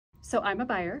So I'm a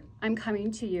buyer, I'm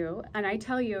coming to you, and I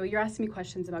tell you, you're asking me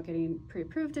questions about getting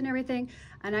pre-approved and everything,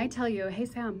 and I tell you, hey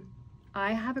Sam,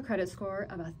 I have a credit score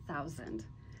of 1,000.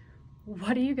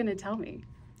 What are you gonna tell me?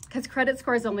 Because credit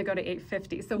scores only go to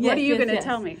 850. So what are you gonna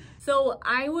tell me? So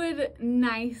I would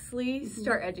nicely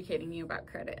start educating you about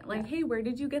credit. Like, hey, where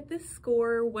did you get this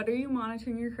score? What are you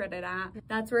monitoring your credit at?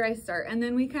 That's where I start. And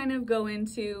then we kind of go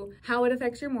into how it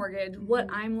affects your mortgage, what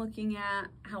I'm looking at,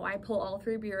 how I pull all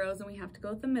 3 bureaus, and we have to go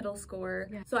with the middle score.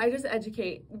 So I just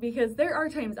educate, because there are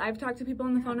times I've talked to people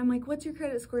on the phone, I'm like, what's your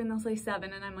credit score? And they'll say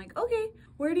 7. And I'm like, okay,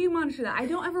 where do you monitor that? I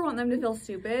don't ever want them to feel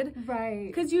stupid. Right.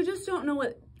 Because you just don't know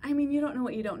what, I mean, you don't know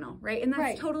what you don't know, right? And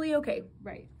that's totally okay.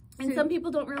 Right. And some people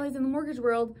don't realize in the mortgage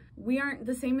world, we aren't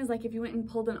the same as like if you went and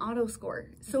pulled an auto score.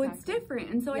 So it's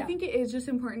different. And so I think it is just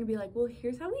important to be like, well,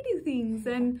 here's how we do things.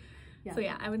 And so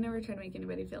I would never try to make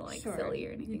anybody feel like silly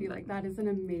or anything. You'd be like, that is an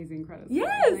amazing credit score.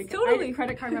 Yes, like, totally.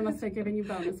 Credit card must have given you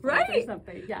bonus points or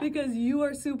something. Yeah. Because you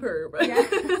are superb.